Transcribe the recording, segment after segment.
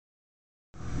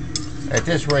At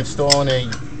this, we're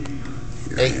installing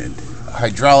a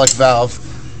hydraulic valve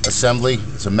assembly.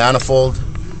 It's a manifold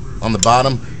on the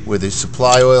bottom where the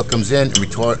supply oil comes in and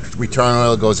return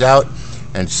oil goes out,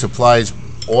 and supplies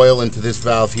oil into this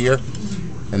valve here.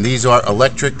 And these are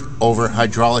electric over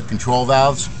hydraulic control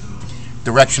valves,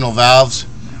 directional valves,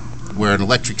 where an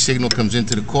electric signal comes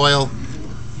into the coil,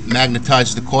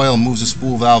 magnetizes the coil, and moves the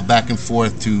spool valve back and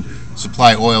forth to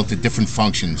supply oil to different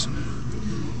functions.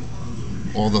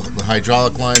 All the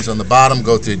hydraulic lines on the bottom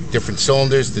go to different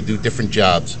cylinders to do different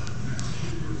jobs.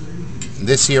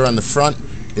 This here on the front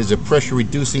is a pressure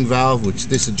reducing valve, which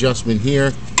this adjustment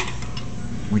here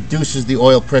reduces the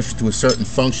oil pressure to a certain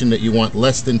function that you want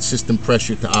less than system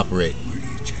pressure to operate.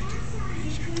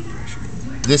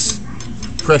 This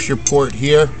pressure port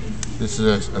here, this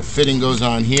is a fitting goes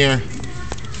on here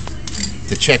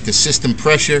to check the system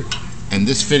pressure, and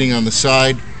this fitting on the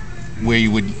side where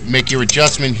you would make your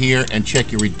adjustment here and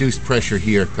check your reduced pressure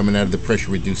here coming out of the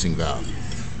pressure reducing valve.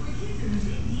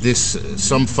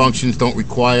 Some functions don't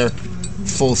require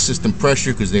full system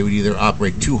pressure because they would either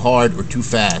operate too hard or too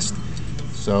fast.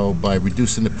 So by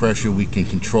reducing the pressure, we can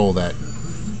control that.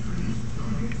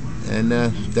 And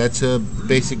that's a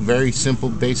very simple,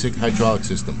 basic hydraulic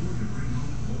system.